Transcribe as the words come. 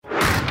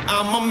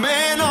I'm a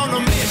man on a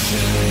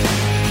mission.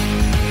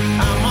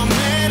 I'm a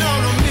man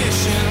on a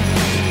mission.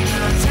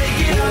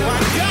 Take it up. I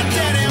got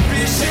that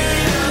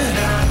ambition.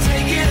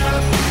 Take it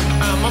up.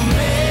 I'm a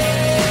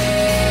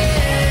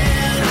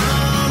man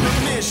on a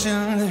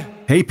mission.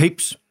 Hey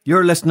peeps,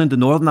 you're listening to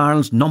Northern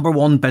Ireland's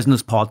 #1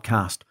 business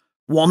podcast.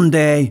 One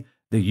day,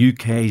 the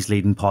UK's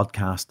leading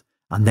podcast,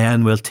 and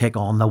then we'll take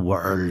on the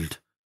world.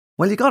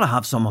 Well, you gotta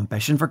have some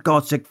ambition, for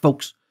God's sake,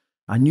 folks.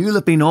 And you'll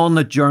have been on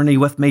the journey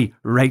with me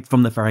right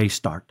from the very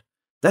start.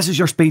 This is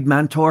your speed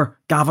mentor,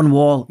 Gavin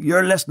Wall.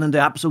 You're listening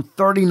to episode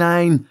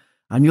 39,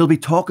 and you'll be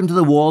talking to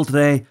the wall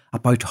today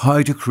about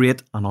how to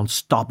create an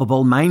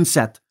unstoppable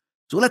mindset.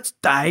 So let's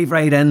dive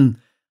right in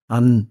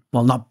and,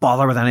 well, not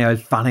bother with any old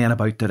fannying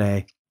about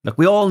today. Look,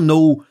 we all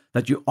know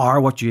that you are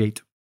what you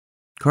eat.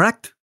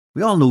 Correct?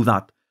 We all know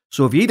that.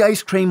 So if you eat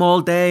ice cream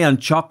all day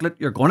and chocolate,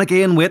 you're going to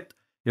gain weight,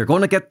 you're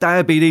going to get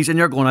diabetes, and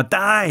you're going to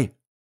die.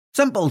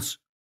 Simples.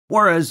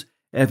 Whereas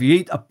if you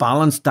eat a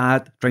balanced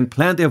diet, drink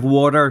plenty of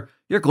water,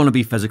 you're going to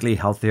be physically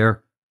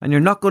healthier and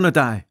you're not going to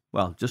die.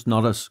 Well, just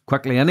not as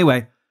quickly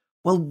anyway.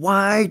 Well,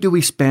 why do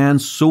we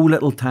spend so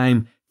little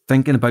time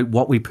thinking about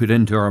what we put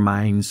into our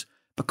minds?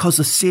 Because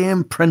the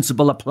same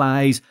principle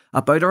applies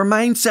about our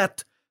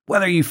mindset.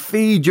 Whether you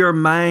feed your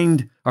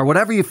mind or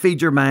whatever you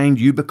feed your mind,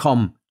 you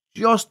become,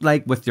 just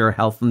like with your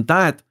health and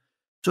diet.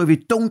 So if you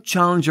don't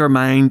challenge your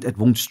mind, it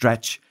won't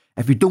stretch.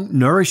 If you don't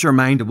nourish your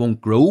mind, it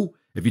won't grow.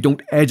 If you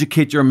don't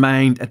educate your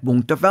mind, it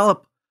won't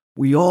develop.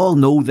 We all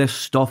know this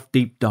stuff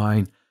deep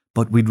down,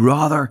 but we'd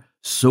rather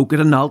soak it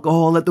in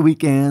alcohol at the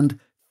weekend,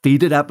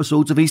 feed it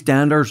episodes of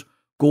EastEnders,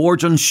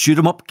 gorge on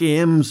shoot-em-up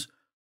games.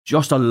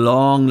 Just a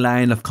long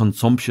line of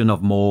consumption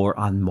of more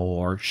and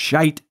more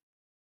shite.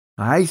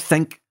 I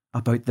think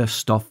about this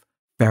stuff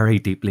very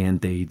deeply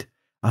indeed.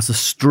 As the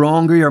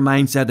stronger your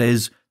mindset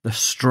is, the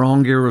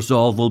stronger your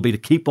resolve will be to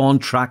keep on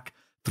track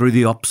through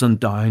the ups and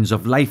downs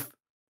of life.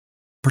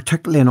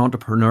 Particularly in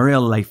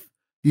entrepreneurial life,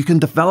 you can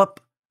develop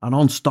an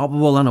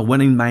unstoppable and a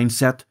winning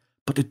mindset,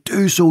 but to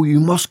do so, you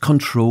must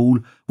control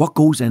what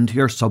goes into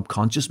your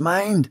subconscious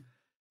mind.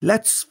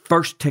 Let's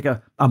first take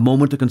a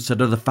moment to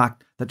consider the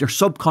fact that your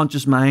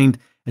subconscious mind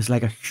is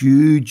like a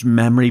huge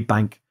memory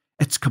bank.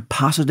 Its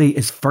capacity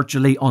is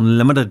virtually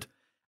unlimited,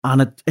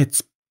 and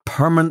it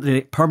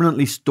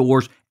permanently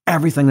stores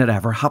everything that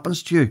ever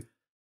happens to you.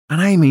 And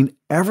I mean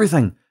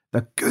everything,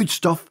 the good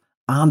stuff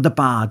and the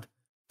bad.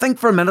 Think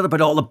for a minute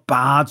about all the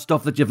bad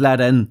stuff that you've let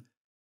in.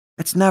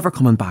 It's never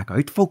coming back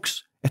out,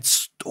 folks. It's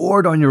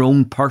stored on your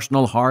own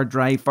personal hard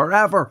drive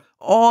forever.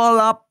 All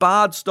that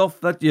bad stuff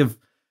that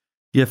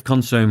you've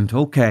consumed.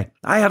 Okay.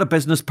 I had a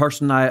business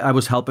person I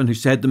was helping who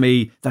said to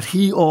me that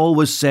he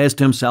always says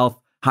to himself,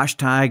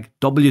 hashtag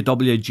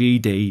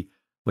WWGD,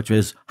 which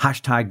is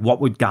hashtag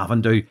what would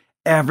Gavin do,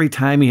 every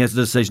time he has a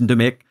decision to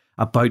make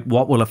about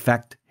what will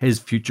affect his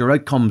future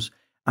outcomes.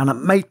 And it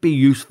might be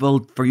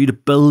useful for you to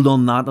build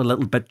on that a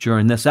little bit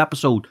during this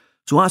episode.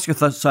 So ask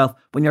yourself,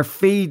 when you're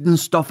feeding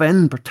stuff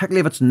in,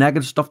 particularly if it's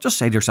negative stuff, just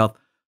say to yourself,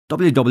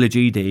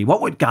 WWGD,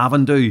 what would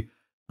Gavin do?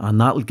 And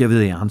that'll give you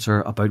the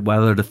answer about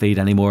whether to feed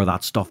any more of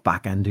that stuff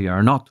back into you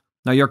or not.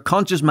 Now, your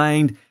conscious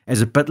mind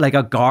is a bit like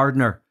a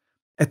gardener.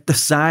 It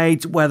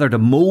decides whether to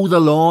mow the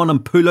lawn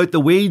and pull out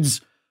the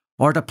weeds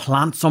or to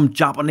plant some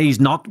Japanese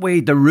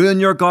knotweed to ruin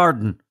your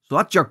garden. So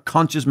that's your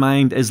conscious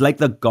mind, is like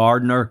the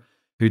gardener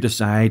who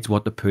decides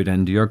what to put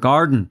into your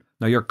garden.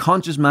 Now, your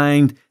conscious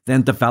mind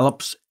then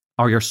develops,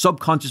 or your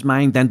subconscious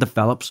mind then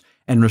develops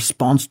in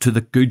response to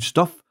the good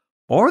stuff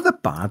or the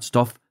bad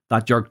stuff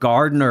that your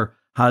gardener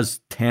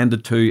has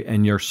tended to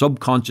in your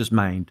subconscious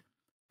mind.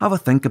 Have a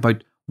think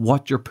about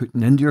what you're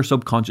putting into your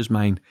subconscious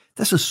mind.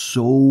 This is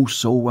so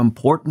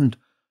important.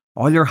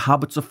 All your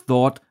habits of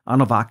thought and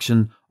of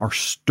action are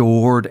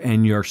stored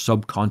in your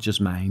subconscious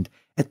mind.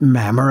 It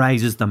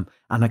memorizes them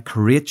and it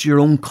creates your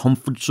own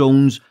comfort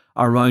zones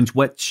around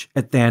which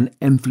it then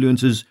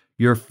influences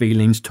your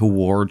feelings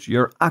towards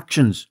your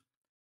actions.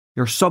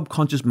 Your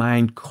subconscious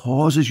mind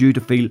causes you to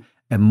feel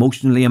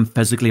emotionally and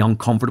physically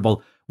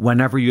uncomfortable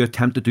whenever you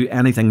attempt to do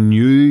anything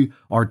new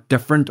or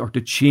different or to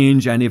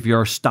change any of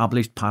your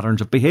established patterns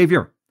of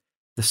behaviour.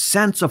 The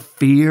sense of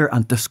fear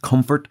and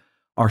discomfort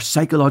are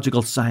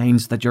psychological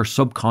signs that your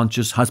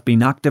subconscious has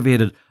been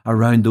activated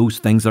around those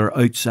things that are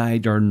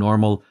outside your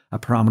normal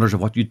parameters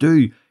of what you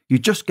do. You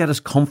just get as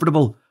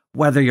comfortable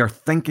whether you're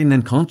thinking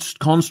in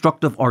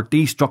constructive or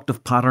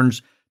destructive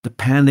patterns,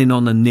 depending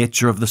on the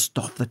nature of the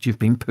stuff that you've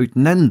been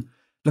putting in.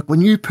 Look,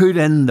 when you put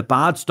in the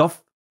bad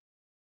stuff,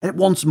 it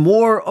wants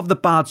more of the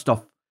bad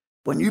stuff.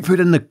 When you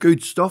put in the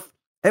good stuff,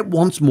 it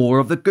wants more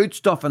of the good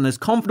stuff and is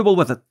comfortable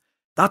with it.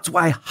 That's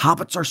why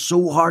habits are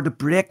so hard to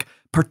break,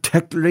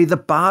 particularly the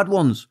bad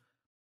ones.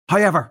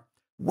 However,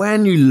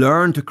 when you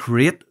learn to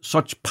create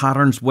such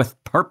patterns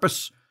with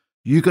purpose,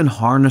 you can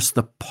harness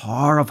the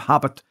power of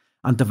habit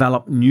and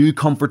develop new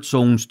comfort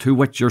zones to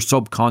which your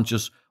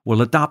subconscious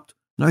will adapt.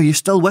 Now, are you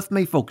still with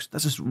me, folks?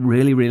 This is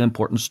really, really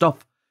important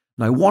stuff.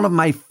 Now, one of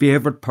my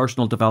favourite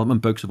personal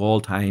development books of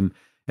all time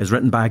is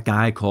written by a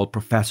guy called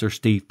Professor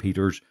Steve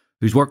Peters,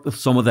 who's worked with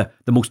some of the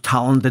most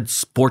talented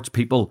sports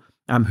people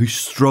who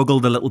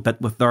struggled a little bit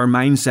with their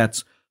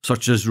mindsets,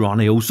 such as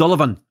Ronnie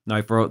O'Sullivan.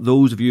 Now, for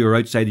those of you who are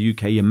outside the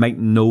UK, you might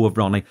know of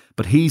Ronnie,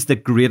 but he's the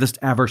greatest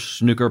ever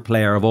snooker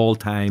player of all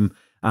time,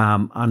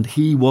 and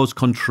he was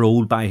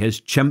controlled by his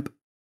chimp.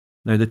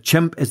 Now, the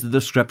chimp is the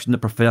description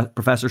that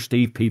Professor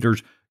Steve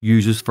Peters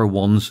uses for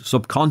one's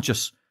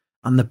subconscious.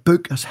 And the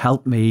book has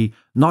helped me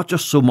not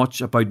just so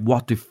much about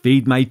what to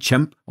feed my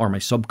chimp or my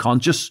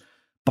subconscious,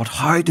 but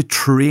how to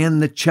train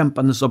the chimp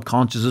and the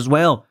subconscious as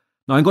well.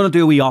 Now, I'm going to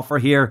do a wee offer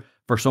here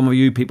for some of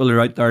you people who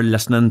are out there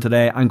listening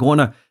today. I'm going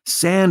to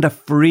send a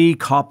free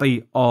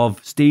copy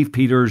of Steve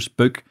Peters'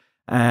 book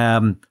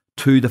to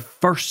the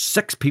first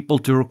 6 people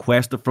to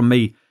request it from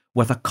me,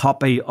 with a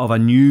copy of a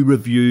new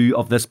review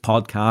of this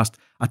podcast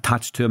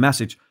attached to a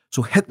message.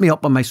 So hit me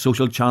up on my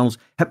social channels,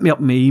 hit me up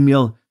on my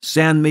email,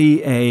 send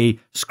me a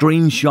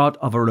screenshot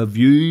of a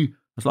review,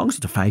 as long as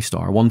it's a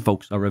 5-star one,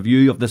 folks, a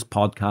review of this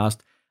podcast,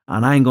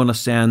 and I'm going to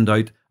send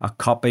out a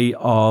copy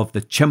of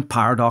The Chimp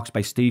Paradox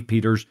by Steve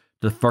Peters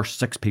to the first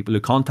 6 people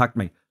who contact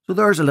me. So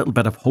there's a little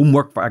bit of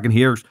homework. I can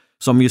hear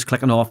some of you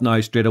clicking off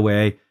now straight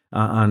away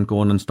and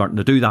going and starting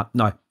to do that.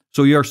 Now,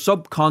 so your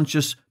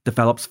subconscious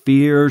develops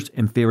fears,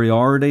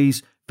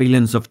 inferiorities,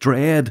 feelings of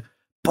dread,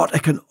 but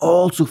it can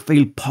also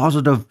feel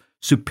positive,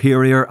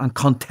 superior and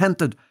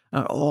contented.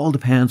 And it all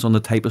depends on the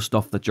type of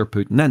stuff that you're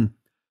putting in.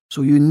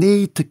 So you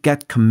need to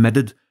get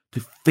committed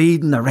to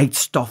feeding the right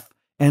stuff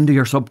into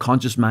your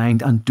subconscious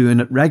mind and doing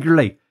it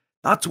regularly.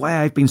 That's why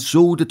I've been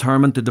so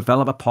determined to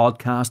develop a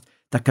podcast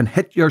that can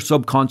hit your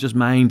subconscious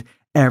mind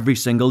every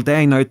single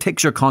day. Now, it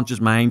takes your conscious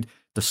mind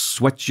to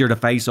switch your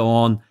device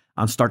on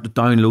and start to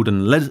download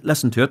and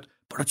listen to it,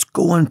 but it's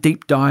going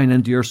deep down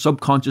into your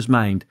subconscious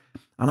mind.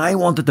 And I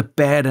wanted to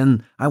bed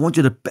in, I want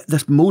you to,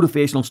 this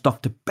motivational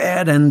stuff to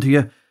bed into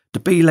you, to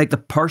be like the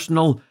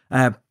personal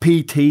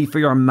PT for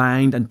your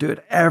mind, and do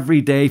it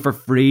every day for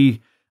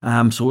free.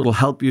 So it'll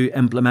help you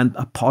implement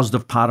a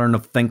positive pattern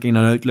of thinking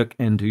and outlook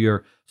into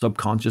your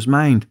subconscious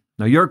mind.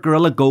 Now, your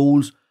guerrilla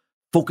goals,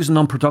 focusing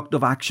on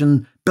productive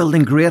action,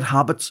 building great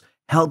habits,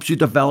 helps you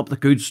develop the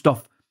good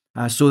stuff,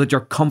 so that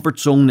your comfort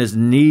zone is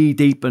knee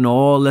deep in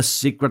all this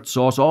secret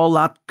sauce, all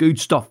that good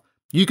stuff.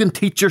 You can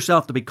teach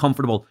yourself to be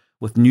comfortable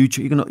with you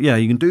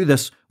can do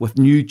this with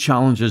new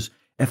challenges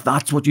if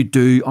that's what you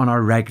do on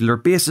a regular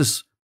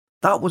basis.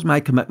 That was my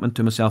commitment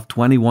to myself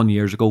 21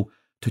 years ago,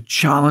 to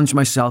challenge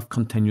myself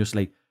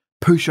continuously,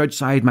 push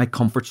outside my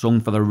comfort zone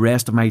for the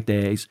rest of my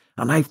days.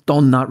 And I've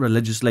done that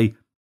religiously,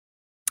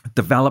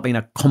 developing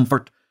a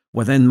comfort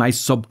within my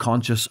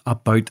subconscious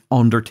about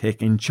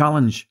undertaking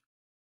challenge.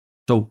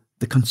 So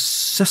the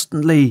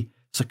consistently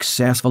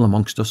successful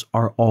amongst us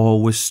are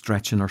always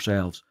stretching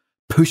ourselves,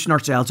 pushing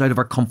ourselves out of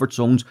our comfort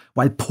zones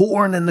while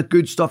pouring in the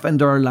good stuff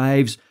into our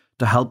lives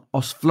to help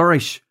us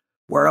flourish.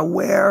 We're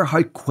aware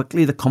how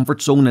quickly the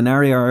comfort zone in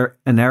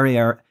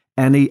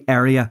any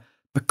area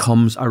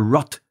becomes a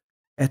rut.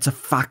 It's a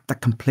fact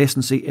that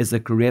complacency is the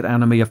great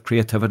enemy of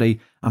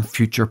creativity and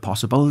future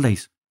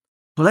possibilities.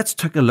 So let's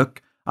take a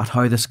look at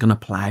how this can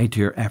apply to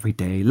your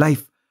everyday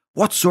life.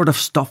 What sort of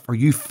stuff are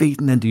you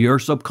feeding into your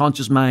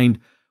subconscious mind,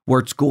 where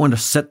it's going to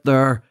sit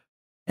there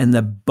in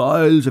the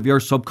bowels of your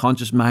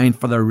subconscious mind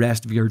for the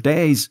rest of your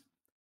days?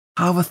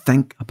 Have a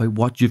think about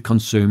what you've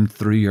consumed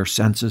through your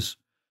senses.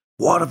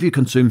 What have you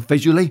consumed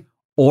visually,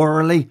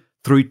 orally,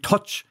 through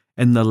touch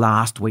in the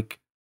last week?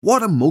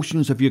 What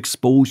emotions have you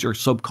exposed your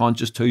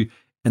subconscious to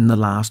in the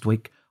last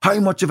week? How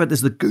much of it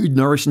is the good,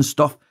 nourishing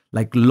stuff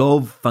like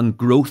love and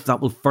growth that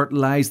will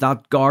fertilise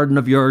that garden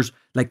of yours,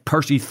 like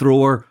Percy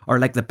Thrower, or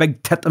like the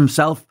big tit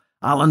himself,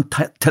 Alan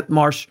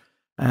Titmarsh,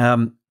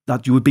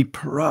 that you would be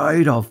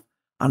proud of?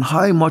 And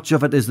how much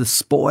of it is the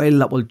spoil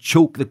that will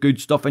choke the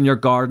good stuff in your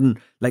garden,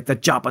 like the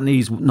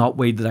Japanese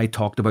knotweed that I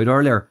talked about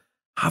earlier?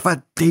 Have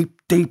a deep,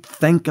 deep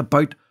think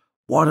about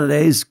what it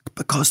is,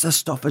 because this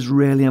stuff is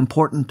really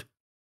important.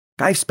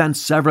 I've spent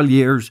several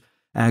years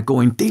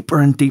going deeper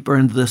and deeper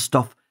into this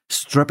stuff,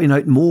 stripping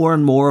out more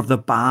and more of the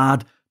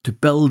bad to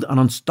build an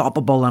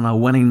unstoppable and a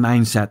winning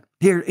mindset.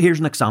 Here's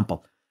an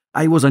example.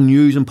 I was a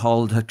news and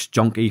politics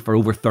junkie for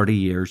over 30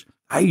 years.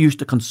 I used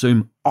to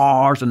consume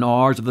hours and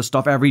hours of the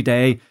stuff every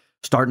day,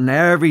 starting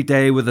every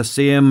day with the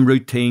same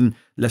routine,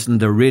 listening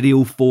to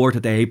Radio 4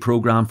 Today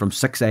programme from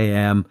 6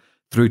 a.m,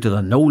 through to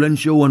the Nolan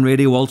Show on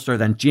Radio Ulster,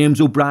 then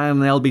James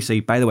O'Brien on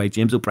LBC. By the way,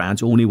 James O'Brien's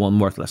the only one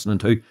worth listening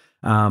to.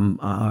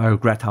 I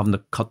regret having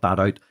to cut that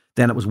out.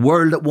 Then it was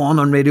World at 1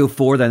 on Radio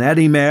 4, then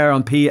Eddie Mayer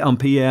on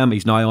PM,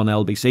 he's now on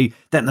LBC.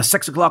 Then the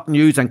 6 o'clock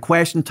news and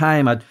Question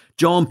Time at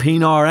John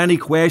Pienaar, any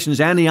questions,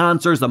 any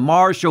answers, the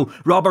Mars Show,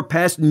 Robert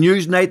Peston,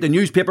 Newsnight, the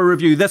Newspaper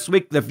Review, This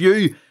Week, The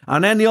View,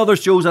 and any other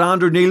shows that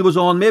Andrew Neil was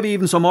on, maybe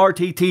even some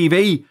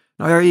RTTV.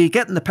 Now, are you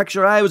getting the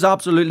picture? I was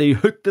absolutely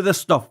hooked to this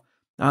stuff.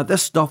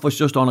 This stuff was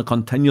just on a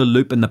continual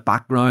loop in the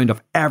background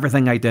of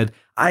everything I did.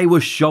 I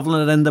was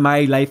shoveling it into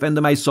my life, into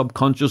my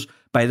subconscious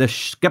by the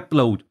skip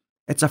load.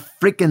 It's a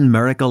freaking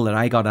miracle that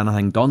I got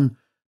anything done,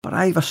 but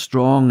I have a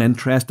strong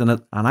interest in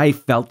it, and I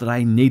felt that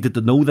I needed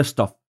to know this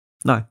stuff.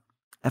 Now,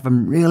 if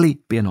I'm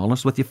really being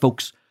honest with you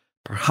folks,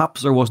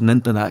 Perhaps there was an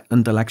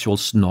intellectual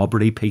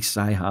snobbery piece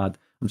I had.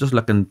 I'm just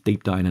looking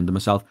deep down into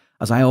myself,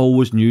 as I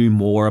always knew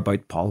more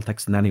about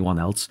politics than anyone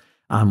else.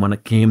 And when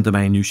it came to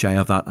my minutiae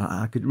of that,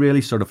 I could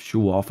really sort of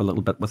show off a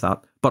little bit with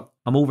that. But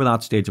I'm over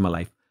that stage of my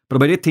life. But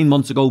about 18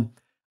 months ago,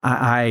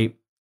 I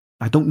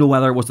don't know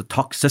whether it was the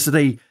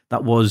toxicity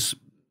that was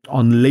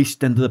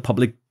unleashed into the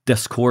public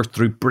discourse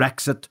through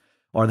Brexit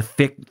or the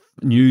fake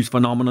news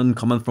phenomenon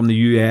coming from the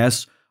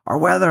US, or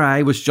whether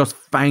I was just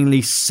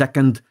finally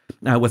sickened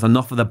with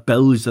enough of the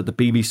bills that the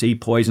BBC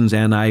poisons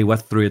NI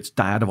with through its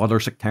diet of utter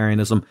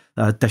sectarianism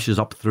that it dishes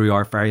up through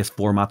our various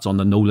formats on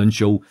the Nolan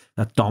Show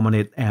that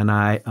dominate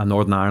NI and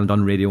Northern Ireland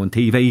on radio and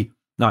TV.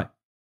 Now,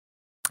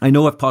 I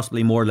know I've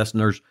possibly more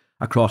listeners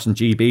across in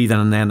GB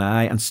than in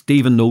NI, and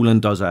Stephen Nolan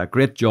does a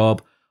great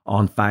job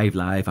on 5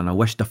 Live, and I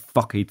wish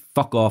he'd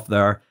fuck off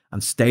there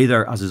and stay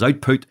there, as his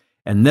output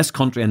in this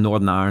country in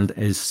Northern Ireland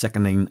is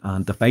sickening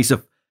and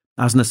divisive.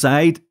 As an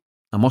aside,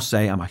 I must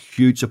say I'm a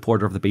huge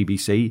supporter of the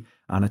BBC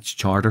and its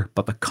charter,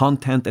 but the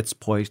content it's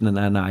poisoning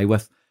NI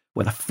with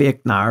a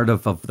fake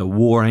narrative of the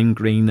warring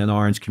green and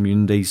orange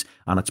communities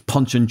and its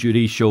Punch and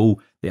Judy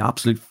show, the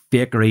absolute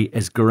fakery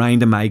is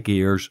grinding my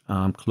gears, and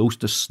I'm close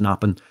to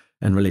snapping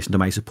in relation to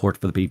my support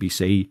for the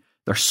BBC.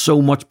 There's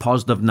so much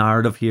positive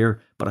narrative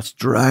here, but it's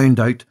drowned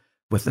out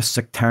with the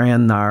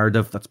sectarian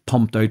narrative that's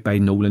pumped out by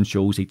Nolan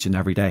shows each and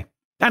every day.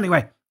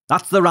 Anyway,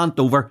 that's the rant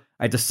over.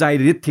 I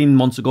decided 18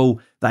 months ago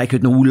that I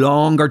could no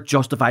longer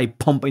justify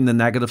pumping the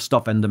negative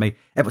stuff into me.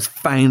 It was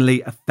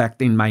finally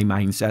affecting my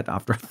mindset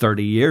after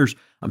 30 years.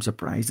 I'm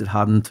surprised it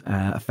hadn't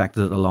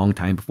affected it a long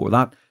time before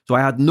that. So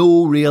I had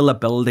no real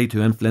ability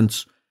to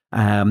influence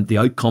the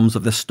outcomes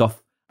of this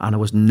stuff, and it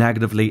was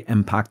negatively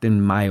impacting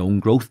my own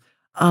growth.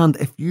 And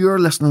if you're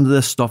listening to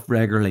this stuff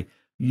regularly,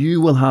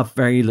 you will have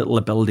very little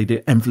ability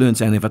to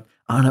influence any of it,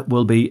 and it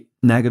will be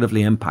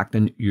negatively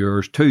impacting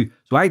yours too.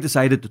 So I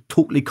decided to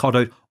totally cut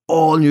out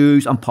all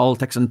news and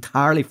politics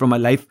entirely from my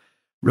life,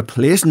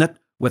 replacing it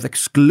with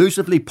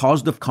exclusively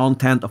positive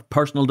content of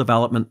personal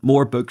development,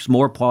 more books,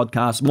 more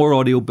podcasts, more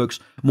audiobooks,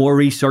 more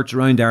research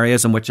around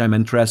areas in which I'm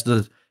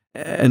interested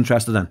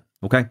in.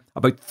 Okay?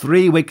 About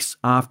 3 weeks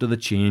after the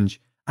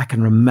change, I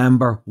can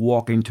remember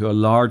walking to a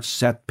large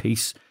set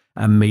piece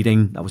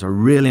meeting. That was a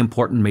really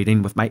important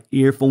meeting with my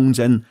earphones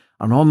in,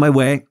 and on my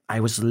way I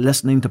was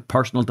listening to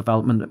personal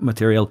development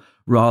material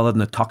rather than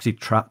the toxic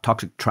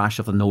trash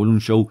of the Nolan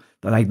show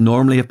that I'd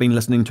normally have been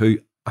listening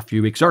to a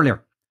few weeks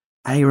earlier.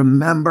 I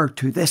remember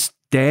to this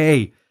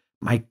day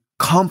my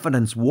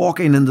confidence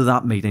walking into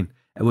that meeting.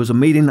 It was a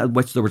meeting at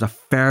which there was a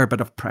fair bit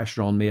of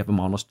pressure on me, if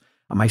I'm honest,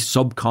 and my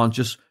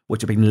subconscious,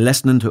 which had been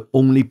listening to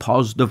only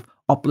positive,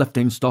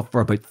 uplifting stuff for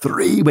about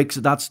 3 weeks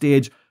at that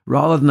stage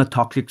rather than the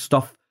toxic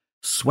stuff,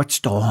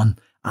 switched on,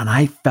 and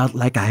I felt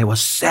like I was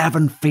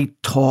 7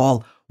 feet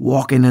tall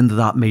walking into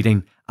that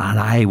meeting, and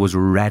I was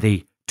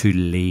ready to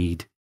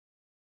lead.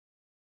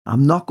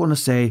 I'm not going to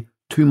say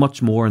too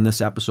much more in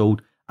this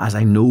episode, as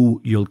I know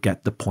you'll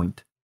get the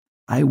point.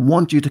 I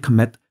want you to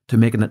commit to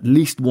making at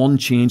least one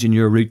change in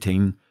your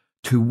routine,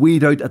 to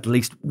weed out at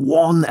least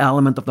one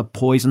element of the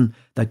poison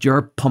that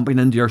you're pumping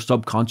into your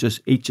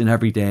subconscious each and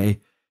every day.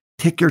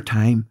 Take your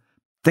time,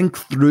 think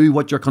through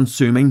what you're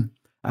consuming,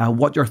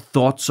 what your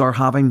thoughts are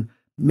having.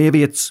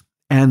 Maybe it's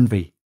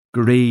envy,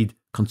 greed,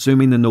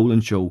 consuming the Nolan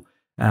show,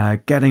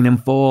 getting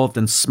involved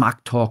in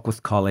smack talk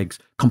with colleagues,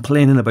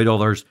 complaining about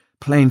others,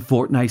 playing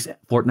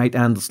Fortnite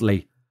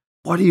endlessly.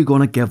 What are you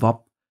going to give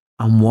up,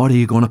 and what are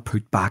you going to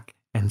put back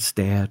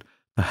instead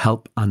to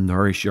help and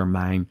nourish your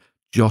mind,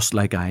 just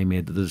like I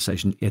made the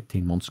decision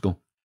 18 months ago?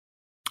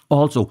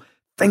 Also,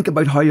 think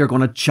about how you're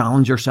going to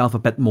challenge yourself a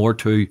bit more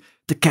too,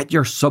 to get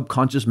your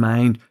subconscious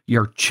mind,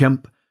 your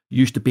chimp,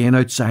 used to being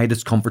outside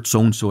its comfort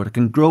zone so it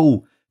can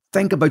grow.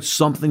 Think about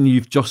something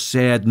you've just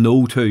said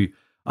no to,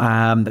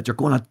 that you're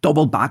going to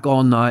double back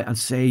on now and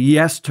say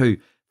yes to.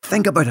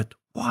 Think about it.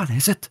 What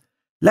is it?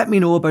 Let me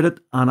know about it,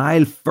 and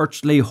I'll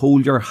virtually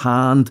hold your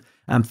hand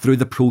through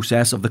the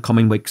process of the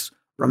coming weeks.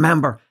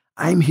 Remember,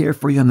 I'm here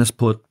for you on this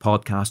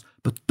podcast,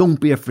 but don't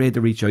be afraid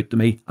to reach out to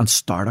me and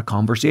start a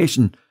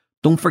conversation.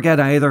 Don't forget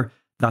either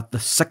that the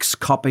 6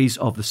 copies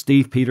of the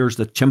Steve Peters,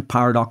 The Chimp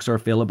Paradox are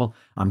available.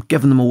 I'm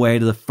giving them away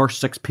to the first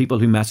 6 people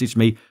who message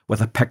me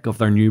with a pic of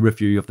their new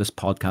review of this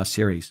podcast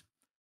series.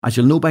 As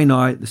you'll know by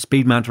now, the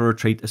Speed Mentor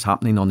Retreat is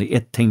happening on the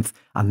 18th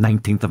and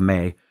 19th of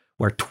May,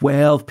 where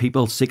 12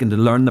 people seeking to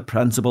learn the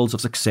principles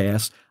of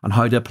success and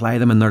how to apply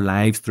them in their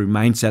lives through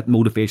mindset,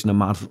 motivation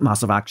and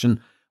massive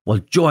action will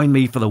join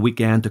me for the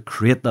weekend to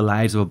create the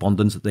lives of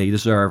abundance that they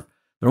deserve.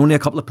 There are only a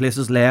couple of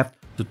places left,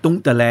 so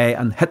don't delay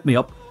and hit me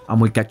up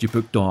and we'll get you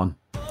booked on.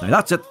 Now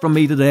that's it from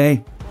me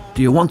today.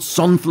 Do you want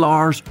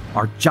sunflowers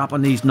or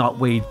Japanese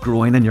knotweed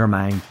growing in your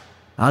mind?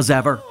 As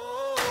ever,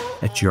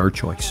 it's your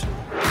choice.